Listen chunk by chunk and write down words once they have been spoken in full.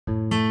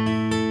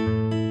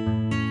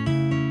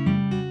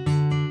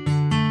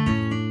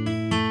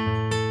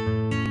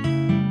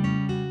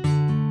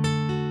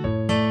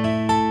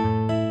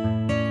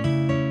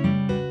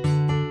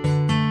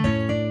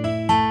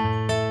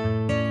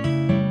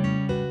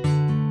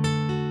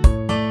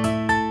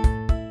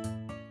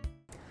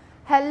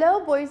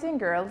Hello boys and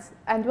girls,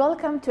 and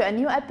welcome to a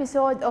new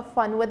episode of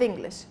Fun with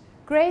English,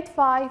 Grade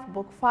 5,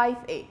 Book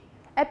 5A,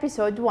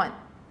 Episode 1,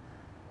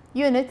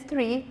 Unit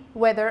 3,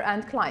 Weather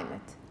and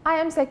Climate. I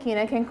am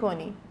Sakina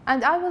Kenkoni,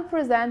 and I will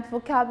present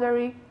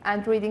vocabulary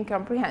and reading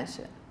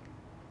comprehension.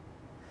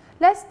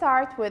 Let's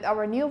start with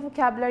our new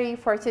vocabulary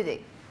for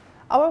today.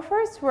 Our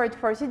first word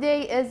for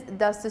today is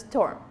dust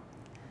storm.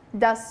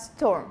 Dust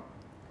storm.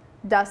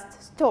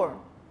 Dust storm.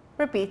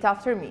 Repeat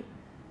after me.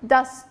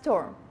 Dust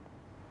storm.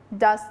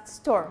 Dust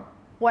storm.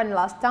 One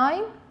last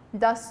time.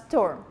 Dust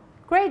storm.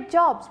 Great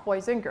jobs,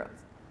 boys and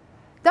girls.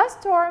 Dust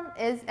storm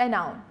is a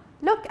noun.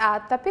 Look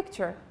at the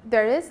picture.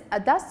 There is a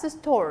dust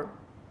storm.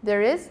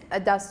 There is a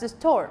dust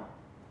storm.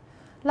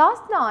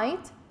 Last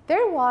night,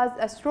 there was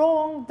a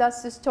strong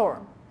dust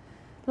storm.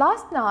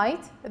 Last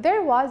night,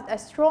 there was a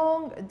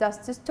strong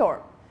dust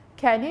storm.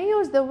 Can you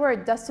use the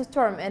word dust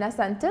storm in a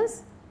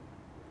sentence?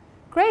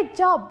 Great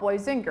job,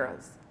 boys and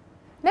girls.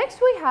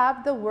 Next, we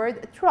have the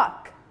word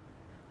truck.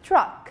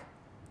 Truck.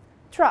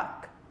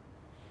 Truck.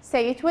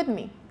 Say it with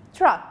me.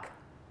 Truck.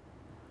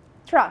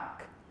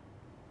 Truck.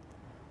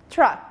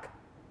 Truck.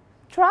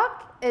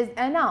 Truck is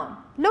a noun.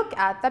 Look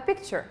at the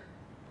picture.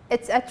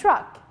 It's a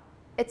truck.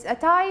 It's a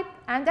type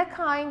and a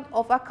kind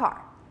of a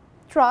car.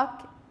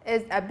 Truck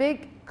is a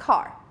big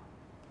car.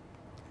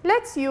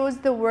 Let's use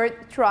the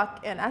word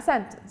truck in a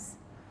sentence.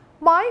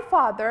 My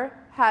father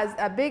has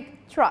a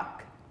big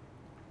truck.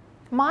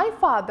 My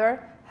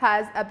father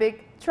has a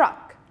big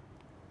truck.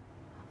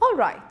 All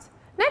right.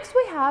 Next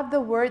we have the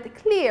word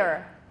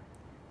clear.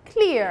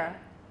 Clear.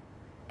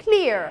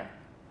 Clear.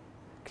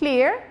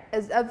 Clear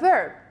is a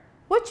verb,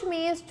 which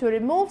means to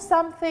remove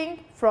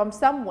something from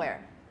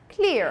somewhere.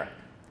 Clear.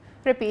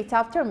 Repeat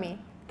after me.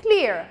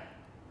 Clear.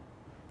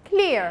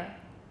 Clear.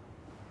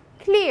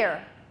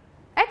 Clear.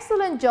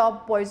 Excellent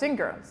job, boys and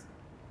girls.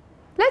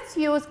 Let's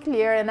use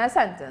clear in a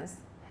sentence.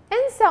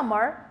 In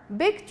summer,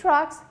 big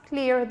trucks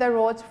clear the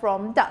roads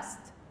from dust.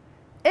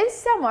 In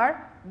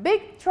summer,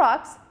 big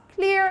trucks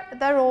clear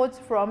the roads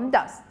from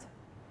dust.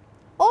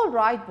 All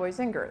right, boys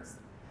and girls.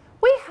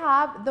 We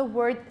have the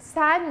word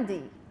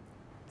sandy.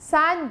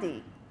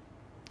 Sandy.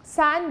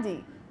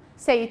 Sandy.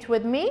 Say it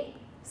with me.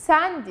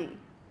 Sandy.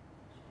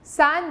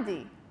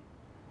 Sandy.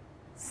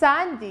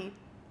 Sandy.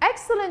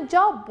 Excellent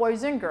job,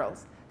 boys and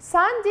girls.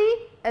 Sandy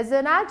is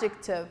an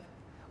adjective,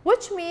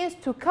 which means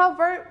to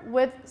cover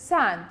with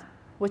sand,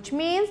 which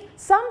means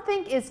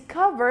something is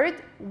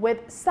covered with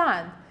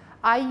sand.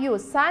 I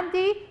use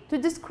sandy to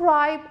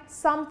describe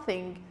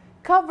something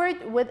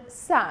covered with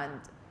sand.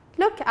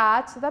 Look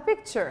at the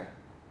picture.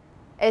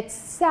 It's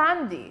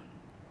sandy.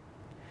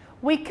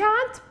 We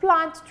can't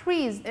plant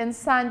trees in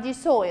sandy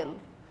soil.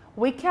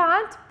 We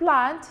can't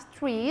plant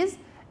trees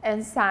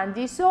in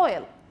sandy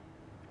soil.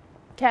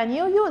 Can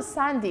you use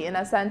sandy in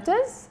a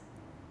sentence?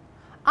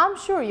 I'm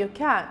sure you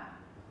can.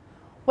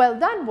 Well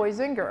done, boys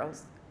and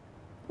girls.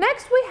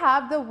 Next we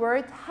have the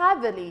word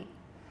heavily.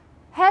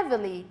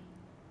 Heavily.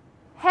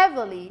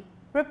 Heavily.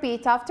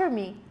 Repeat after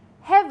me.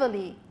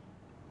 Heavily.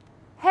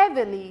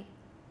 Heavily.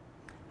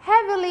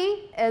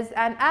 Heavily is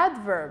an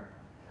adverb,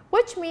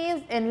 which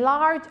means in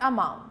large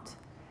amount.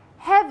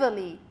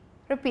 Heavily.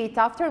 Repeat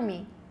after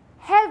me.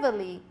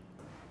 Heavily.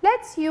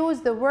 Let's use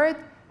the word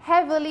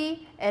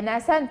heavily in a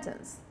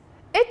sentence.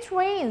 It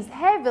rains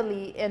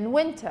heavily in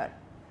winter.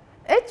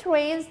 It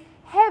rains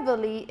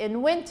heavily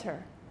in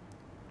winter.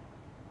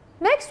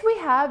 Next we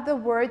have the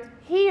word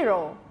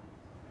hero.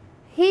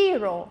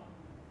 Hero.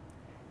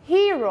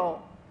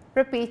 Hero.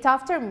 Repeat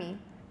after me.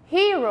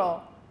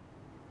 Hero.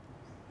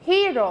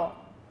 Hero.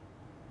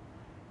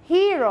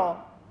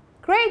 Hero.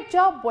 Great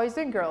job, boys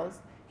and girls.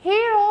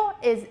 Hero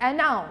is a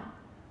noun,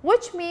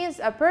 which means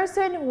a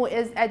person who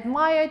is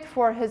admired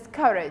for his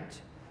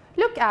courage.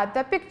 Look at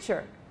the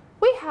picture.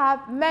 We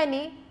have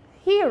many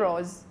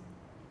heroes.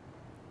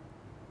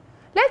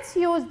 Let's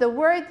use the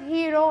word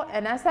hero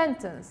in a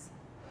sentence.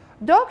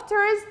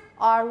 Doctors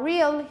are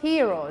real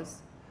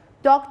heroes.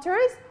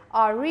 Doctors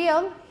are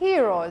real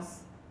heroes.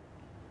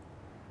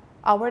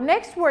 Our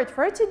next word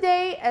for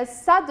today is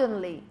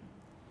suddenly.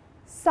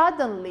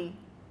 Suddenly.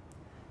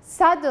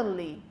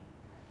 Suddenly.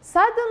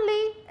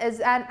 Suddenly is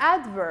an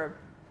adverb,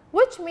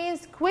 which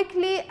means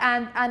quickly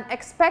and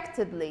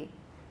unexpectedly.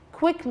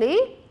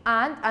 Quickly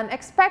and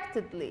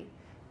unexpectedly.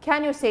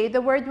 Can you say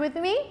the word with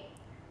me?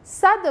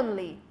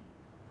 Suddenly.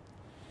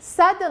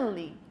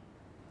 Suddenly.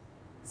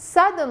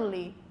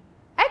 Suddenly.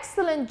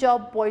 Excellent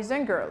job, boys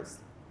and girls.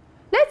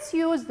 Let's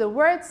use the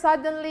word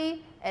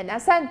suddenly in a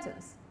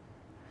sentence.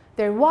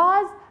 There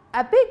was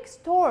a big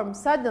storm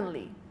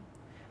suddenly.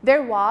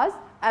 There was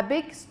a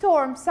big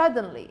storm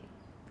suddenly.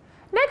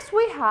 Next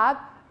we have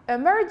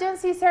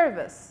emergency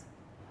service.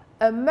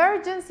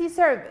 Emergency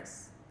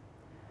service.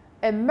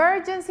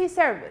 Emergency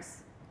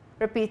service.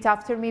 Repeat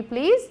after me,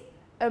 please.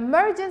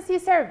 Emergency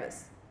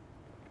service.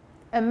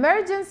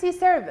 Emergency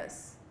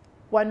service.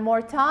 One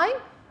more time.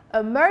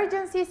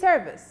 Emergency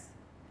service.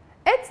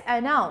 It's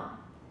a noun.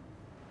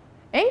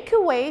 In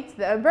Kuwait,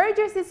 the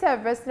emergency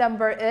service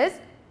number is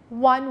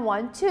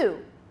 112.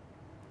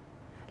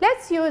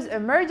 Let's use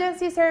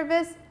emergency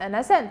service in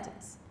a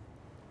sentence.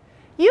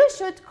 You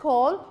should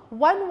call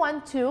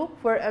 112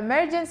 for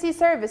emergency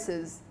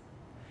services.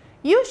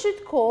 You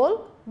should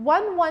call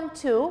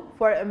 112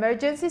 for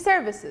emergency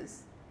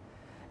services.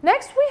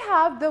 Next, we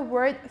have the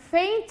word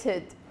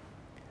fainted.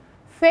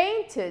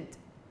 Fainted.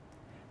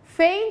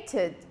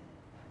 Fainted.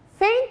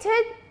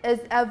 Fainted is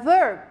a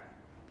verb.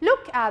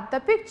 Look at the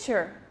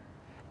picture.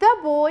 The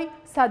boy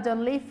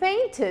suddenly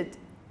fainted.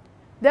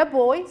 The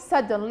boy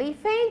suddenly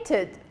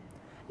fainted.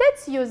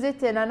 Let's use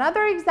it in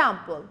another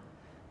example.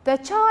 The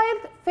child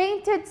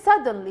fainted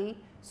suddenly,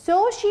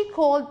 so she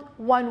called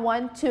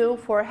 112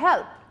 for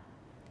help.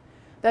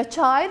 The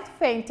child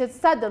fainted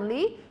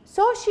suddenly,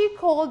 so she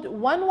called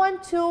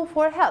 112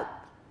 for help.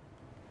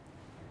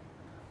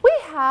 We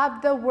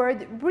have the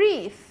word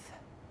breathe.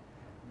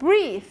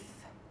 Breathe.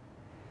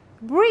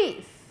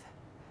 Breathe.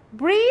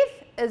 Breathe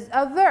is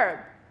a verb.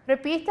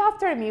 Repeat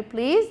after me,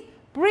 please.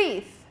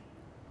 Breathe.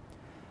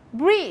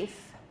 Breathe.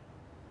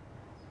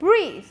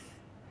 Breathe.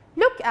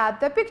 Look at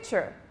the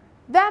picture.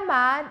 The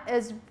man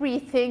is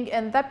breathing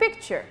in the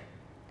picture.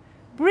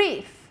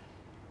 Breathe.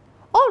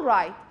 All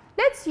right,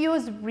 let's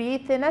use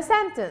breathe in a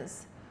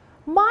sentence.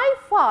 My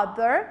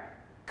father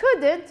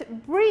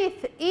couldn't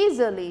breathe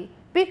easily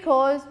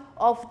because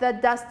of the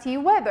dusty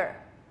weather.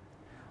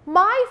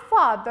 My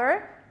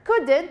father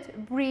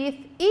couldn't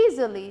breathe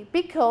easily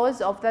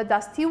because of the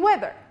dusty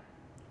weather.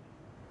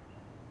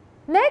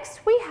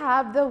 Next, we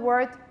have the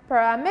word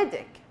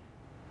paramedic.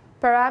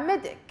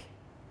 Paramedic.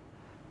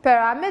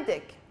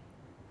 Paramedic.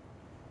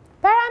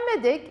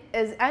 Paramedic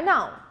is a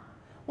noun,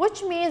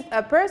 which means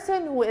a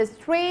person who is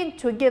trained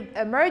to give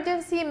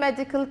emergency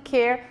medical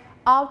care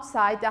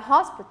outside a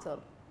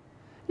hospital.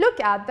 Look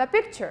at the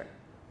picture.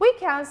 We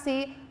can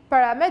see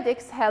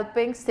paramedics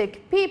helping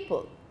sick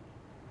people.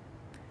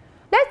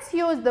 Let's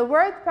use the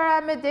word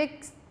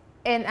paramedics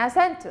in a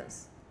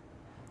sentence.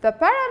 The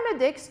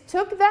paramedics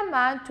took the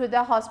man to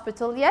the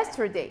hospital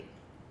yesterday.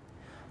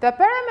 The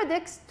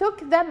paramedics took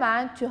the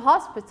man to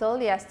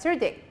hospital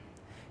yesterday.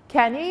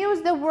 Can you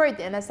use the word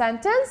in a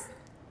sentence?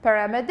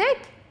 Paramedic?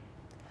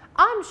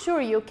 I'm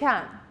sure you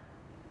can.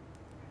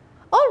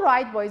 All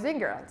right, boys and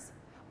girls.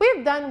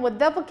 We've done with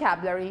the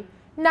vocabulary.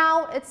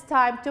 Now it's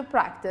time to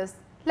practice.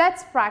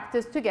 Let's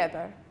practice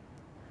together.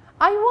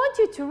 I want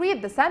you to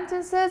read the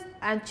sentences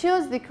and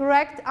choose the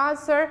correct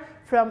answer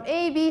from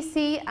A, B,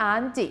 C,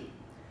 and D.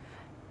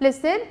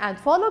 Listen and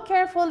follow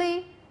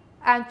carefully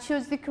and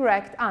choose the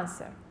correct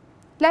answer.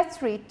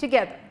 Let's read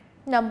together.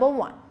 Number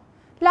 1.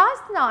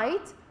 Last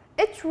night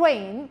it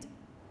rained.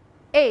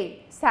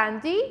 A.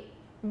 Sandy.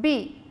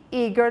 B.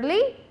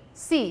 Eagerly.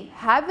 C.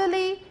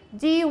 Heavily.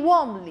 D.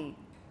 Warmly.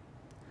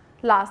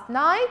 Last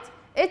night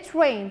it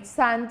rained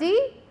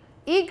sandy,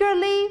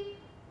 eagerly,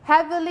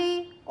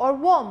 heavily, or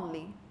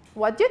warmly.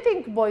 What do you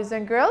think, boys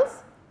and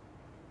girls?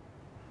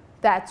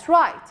 That's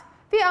right.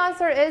 The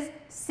answer is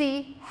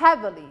C.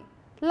 Heavily.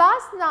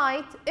 Last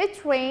night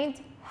it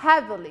rained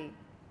heavily.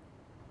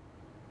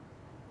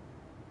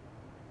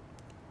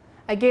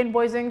 Again,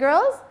 boys and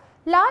girls,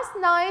 last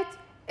night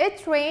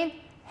it rained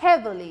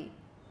heavily.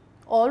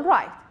 All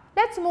right,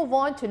 let's move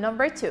on to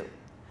number 2.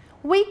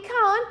 We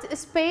can't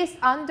space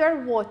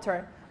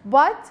underwater,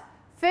 but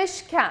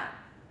fish can.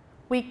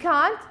 We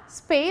can't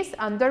space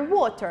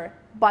underwater,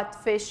 but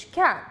fish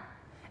can.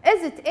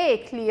 Is it A,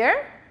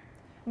 clear?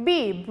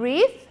 B,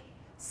 breathe.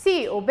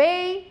 C,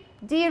 obey.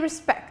 D,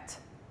 respect.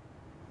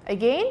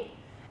 Again,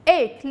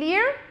 A,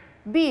 clear.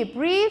 B,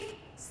 breathe.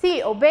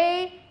 C,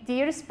 obey.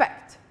 D,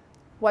 respect.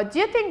 What do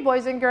you think,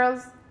 boys and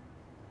girls?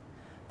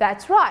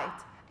 That's right.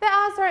 The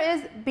answer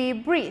is B,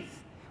 breathe.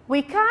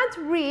 We can't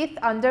breathe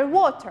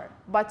underwater,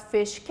 but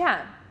fish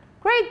can.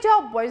 Great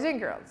job, boys and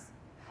girls.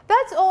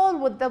 That's all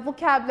with the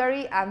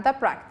vocabulary and the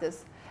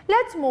practice.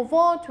 Let's move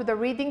on to the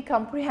reading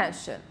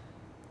comprehension.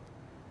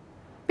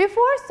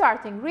 Before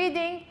starting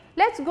reading,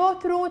 let's go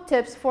through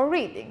tips for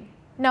reading.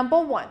 Number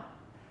 1,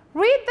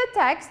 read the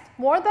text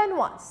more than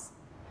once.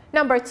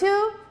 Number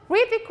 2,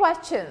 read the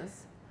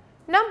questions.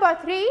 Number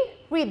 3,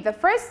 read the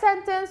first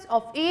sentence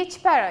of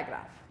each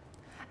paragraph.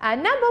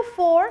 And number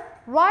 4,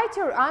 write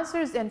your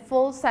answers in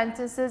full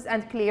sentences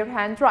and clear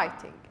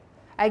handwriting.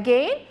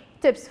 Again,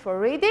 tips for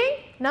reading.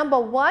 Number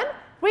 1,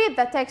 read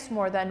the text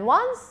more than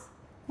once.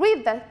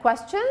 Read the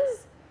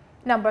questions.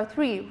 Number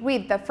 3,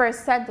 read the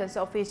first sentence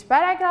of each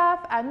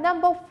paragraph. And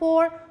number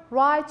 4,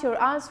 write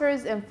your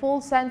answers in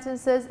full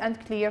sentences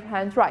and clear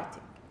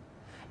handwriting.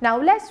 Now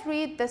let's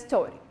read the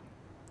story.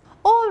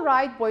 All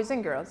right, boys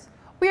and girls,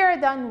 we are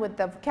done with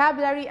the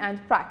vocabulary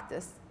and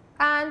practice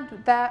and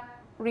the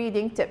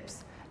reading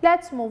tips.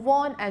 Let's move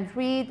on and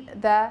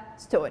read the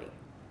story.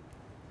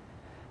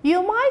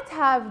 You might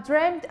have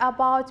dreamed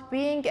about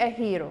being a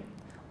hero,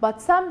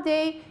 but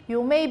someday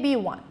you may be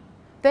one.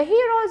 The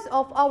heroes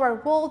of our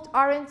world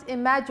aren't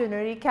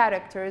imaginary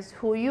characters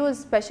who use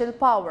special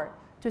power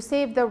to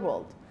save the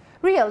world.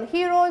 Real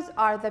heroes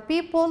are the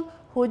people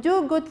who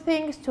do good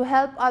things to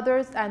help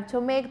others and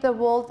to make the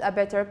world a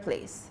better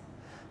place.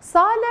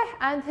 Saleh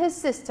and his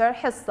sister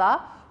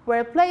Hissa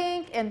were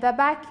playing in the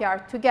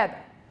backyard together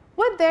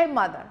with their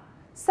mother.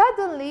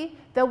 Suddenly,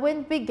 the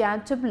wind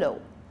began to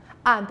blow,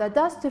 and the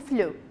dust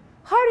flew.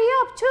 "Hurry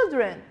up,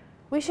 children!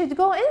 We should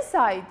go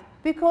inside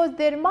because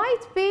there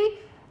might be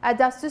a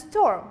dust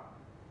storm,"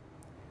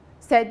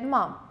 said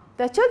Mom.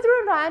 The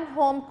children ran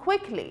home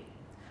quickly,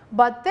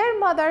 but their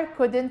mother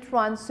couldn't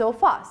run so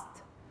fast.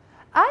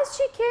 As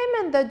she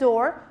came in the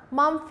door,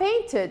 Mom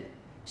fainted.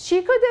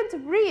 She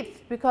couldn't breathe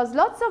because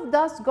lots of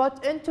dust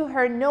got into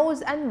her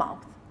nose and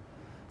mouth.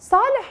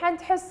 Saleh and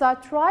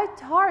Hissa tried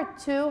hard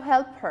to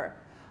help her,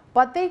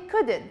 but they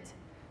couldn't.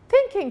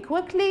 Thinking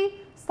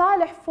quickly,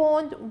 Saleh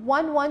phoned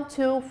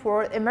 112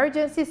 for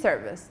emergency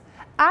service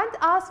and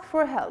asked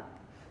for help.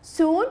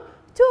 Soon,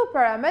 2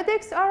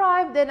 paramedics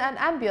arrived in an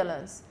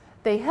ambulance.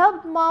 They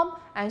helped Mom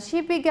and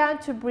she began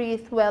to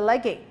breathe well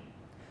again.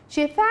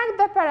 She thanked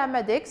the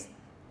paramedics,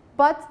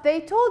 but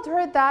they told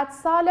her that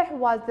Saleh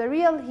was the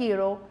real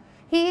hero.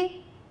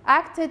 He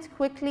acted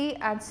quickly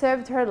and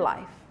saved her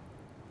life.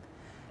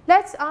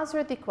 Let's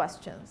answer the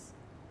questions.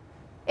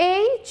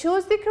 A.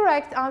 Choose the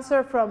correct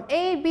answer from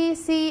A, B,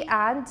 C,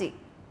 and D.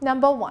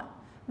 Number 1.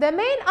 The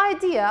main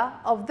idea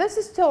of this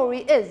story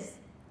is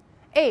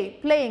A.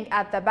 Playing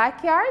at the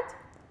backyard,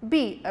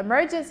 B.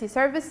 Emergency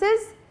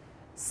services,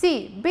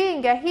 C.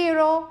 Being a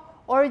hero,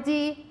 or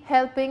D.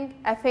 Helping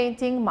a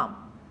fainting mom.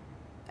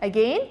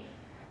 Again,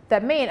 the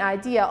main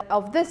idea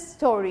of this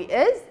story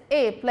is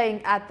A.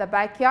 Playing at the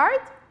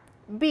backyard,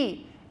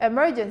 B.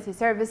 Emergency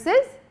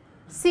services,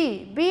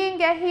 C.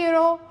 Being a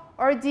hero,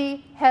 or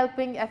D.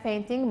 Helping a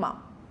fainting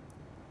mom.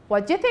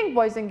 What do you think,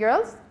 boys and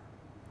girls?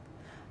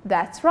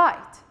 That's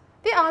right.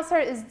 The answer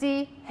is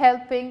D.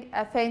 Helping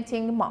a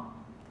fainting mom.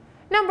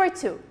 Number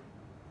 2.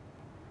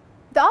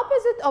 The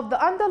opposite of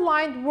the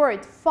underlined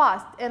word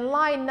fast in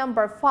line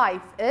number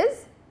 5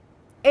 is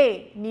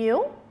A.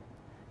 New,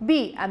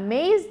 B.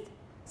 Amazed,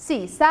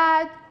 C.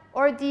 Sad,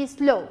 or D.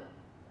 Slow.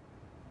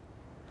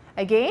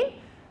 Again,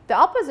 the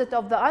opposite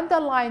of the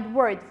underlined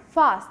word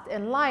fast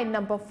in line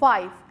number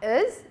 5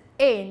 is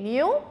A.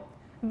 New,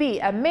 B.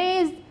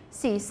 Amazed,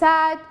 C.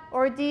 Sad,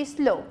 or D.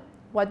 Slow.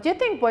 What do you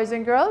think, boys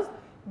and girls?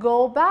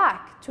 Go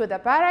back to the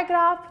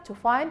paragraph to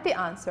find the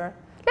answer.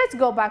 Let's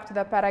go back to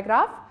the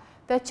paragraph.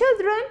 The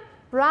children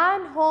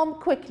ran home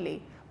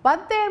quickly,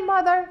 but their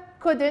mother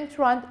couldn't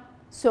run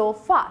so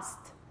fast.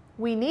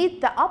 We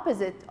need the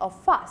opposite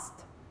of fast.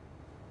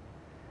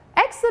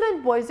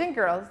 Excellent, boys and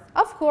girls.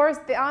 Of course,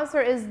 the answer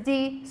is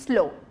D.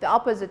 Slow. The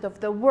opposite of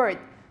the word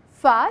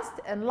fast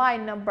in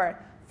line number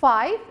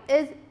 5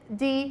 is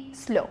D.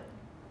 Slow.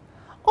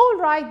 All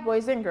right,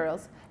 boys and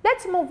girls.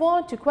 Let's move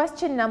on to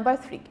question number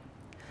 3.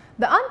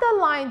 The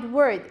underlined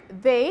word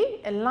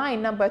they in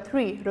line number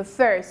 3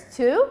 refers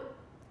to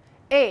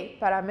A.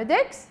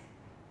 Paramedics,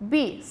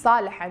 B.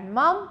 Saleh and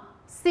Mom,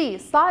 C.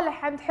 Saleh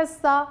and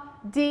Hissa,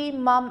 D.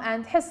 Mom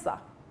and Hissa.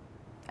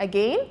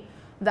 Again,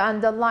 the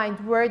underlined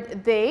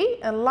word they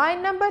in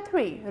line number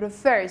 3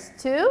 refers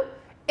to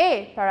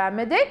A.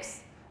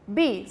 Paramedics,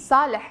 B.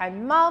 Saleh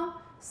and Mom,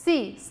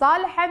 C.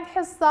 Saleh and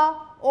Hissa,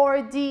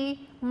 or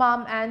D.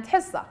 Mom and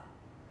Hissa.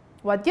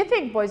 What do you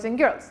think, boys and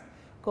girls?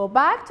 Go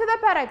back to the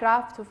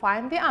paragraph to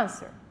find the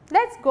answer.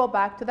 Let's go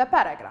back to the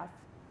paragraph.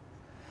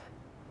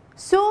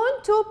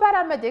 Soon, 2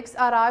 paramedics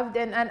arrived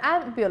in an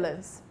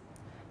ambulance.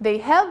 They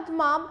helped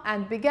Mom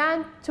and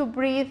began to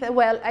breathe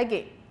well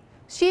again.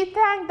 She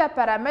thanked the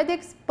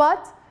paramedics,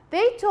 but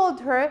they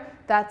told her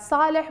that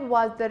Saleh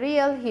was the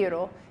real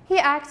hero. He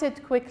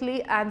acted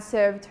quickly and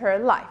saved her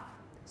life.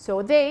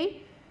 So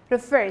they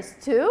refers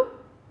to,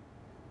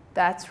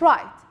 that's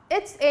right,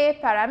 it's A.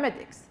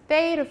 Paramedics.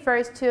 They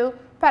refers to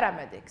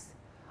paramedics.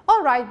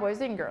 All right,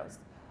 boys and girls.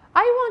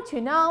 I want you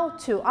now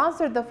to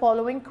answer the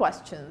following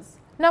questions.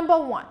 Number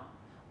 1.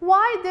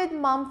 Why did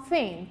Mom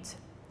faint?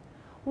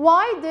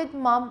 Why did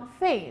Mom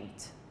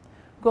faint?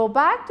 Go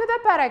back to the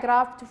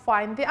paragraph to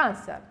find the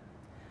answer.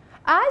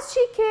 As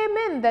she came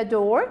in the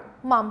door,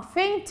 Mom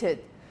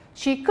fainted.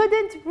 She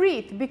couldn't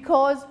breathe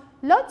because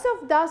lots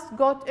of dust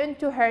got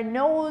into her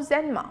nose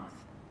and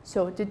mouth.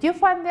 So, did you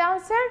find the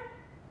answer?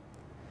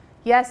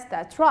 Yes,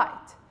 that's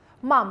right.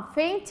 Mom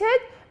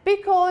fainted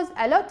because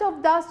a lot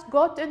of dust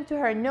got into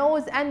her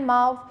nose and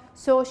mouth,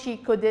 so she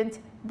couldn't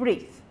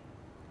breathe.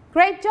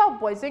 Great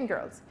job, boys and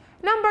girls.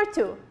 Number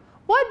 2.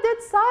 What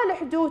did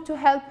Saleh do to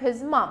help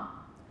his mom?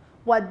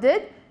 What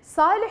did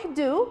Saleh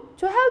do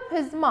to help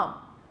his mom?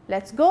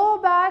 Let's go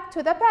back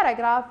to the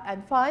paragraph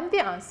and find the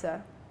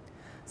answer.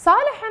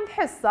 Saleh and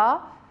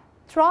Hissa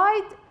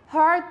tried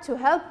hard to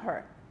help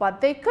her,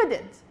 but they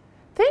couldn't.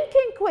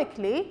 Thinking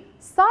quickly,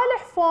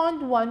 Saleh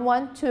phoned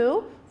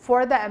 112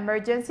 for the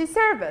emergency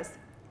service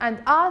and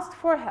asked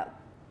for help.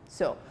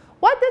 So,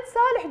 what did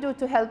Saleh do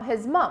to help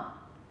his mom?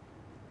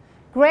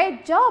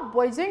 Great job,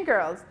 boys and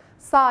girls.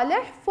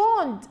 Saleh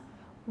phoned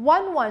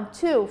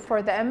 112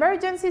 for the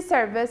emergency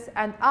service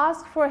and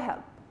asked for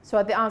help.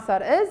 So, the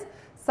answer is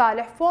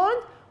Saleh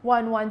phoned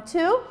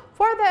 112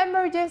 for the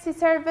emergency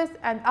service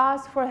and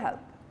asked for help.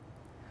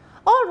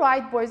 All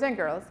right, boys and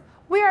girls,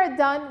 we are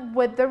done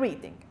with the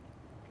reading.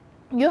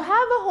 You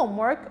have a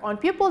homework on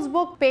Pupils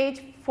Book,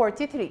 page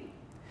 43.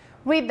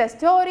 Read the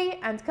story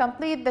and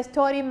complete the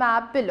story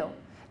map below.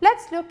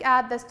 Let's look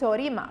at the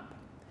story map.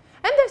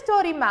 In the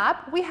story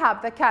map, we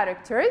have the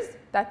characters,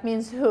 that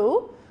means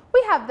who.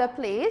 We have the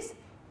place,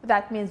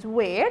 that means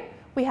where.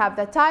 We have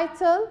the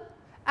title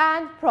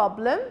and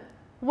problem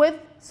with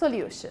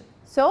solution.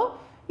 So,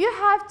 you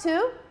have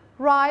to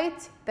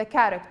write the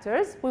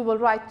characters. We will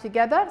write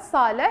together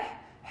Saleh,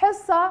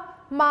 Hissa,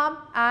 Mom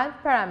and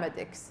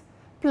paramedics.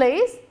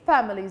 Place,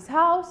 family's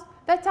house.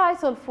 The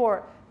title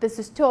for this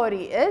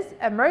story is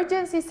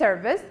Emergency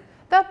Service.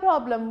 The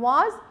problem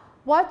was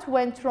what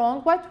went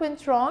wrong. What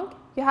went wrong?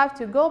 You have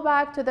to go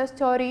back to the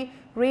story,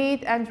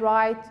 read and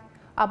write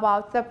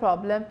about the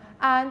problem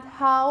and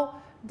how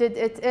did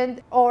it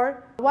end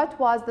or what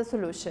was the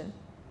solution.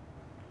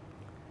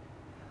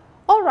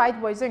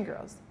 Alright, boys and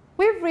girls,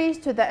 we've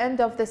reached to the end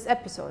of this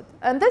episode.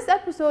 In this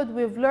episode,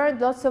 we've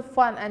learned lots of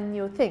fun and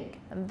new things.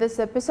 In this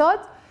episode,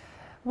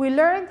 we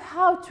learned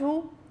how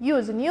to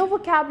use new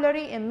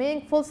vocabulary in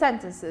meaningful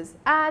sentences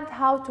and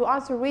how to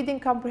answer reading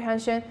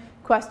comprehension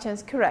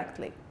questions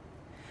correctly.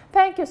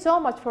 Thank you so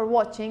much for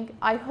watching.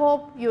 I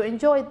hope you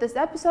enjoyed this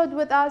episode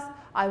with us.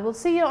 I will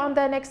see you on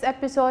the next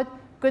episode.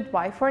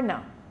 Goodbye for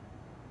now.